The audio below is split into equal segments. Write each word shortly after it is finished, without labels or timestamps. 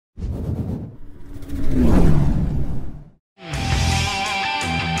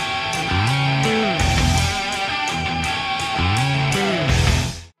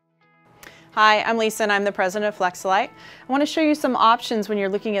Hi, I'm Lisa and I'm the president of Flex-a-lite. I want to show you some options when you're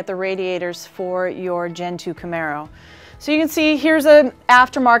looking at the radiators for your Gen 2 Camaro. So you can see here's an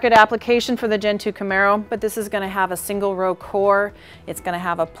aftermarket application for the Gen 2 Camaro, but this is going to have a single row core. It's going to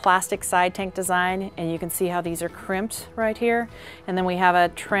have a plastic side tank design, and you can see how these are crimped right here. And then we have a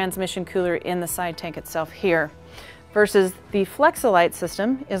transmission cooler in the side tank itself here. Versus the Flex-a-lite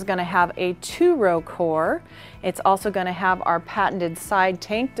system is going to have a 2-row core. It's also going to have our patented side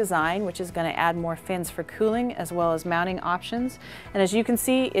tank design, which is going to add more fins for cooling as well as mounting options. And as you can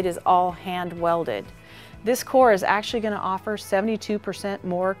see, it is all hand welded. This core is actually going to offer 72%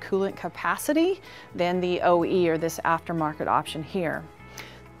 more coolant capacity than the OE or this aftermarket option here.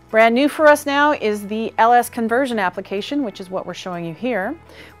 Brand new for us now is the LS Conversion application, which is what we're showing you here.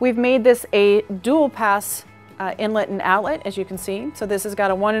 We've made this a dual pass inlet and outlet, as you can see. So this has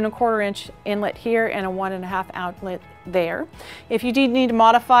got a 1 1/4 inch inlet here and a 1 1/2 outlet there. If you do need to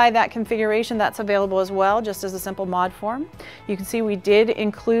modify that configuration, that's available as well, just as a simple mod form. You can see we did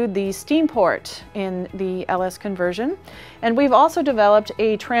include the steam port in the LS Conversion. And we've also developed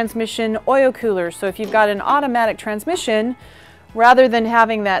a transmission oil cooler. So if you've got an automatic transmission, rather than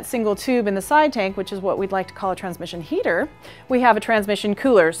having that single tube in the side tank, which is what we'd like to call a transmission heater, we have a transmission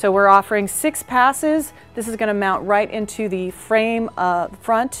cooler. So we're offering 6 passes. This is going to mount right into the frame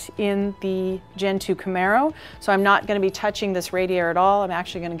front in the Gen 2 Camaro. So I'm not going to be touching this radiator at all. I'm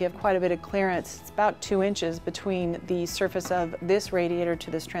actually going to give quite a bit of clearance. It's about 2 inches between the surface of this radiator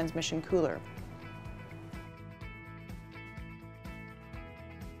to this transmission cooler.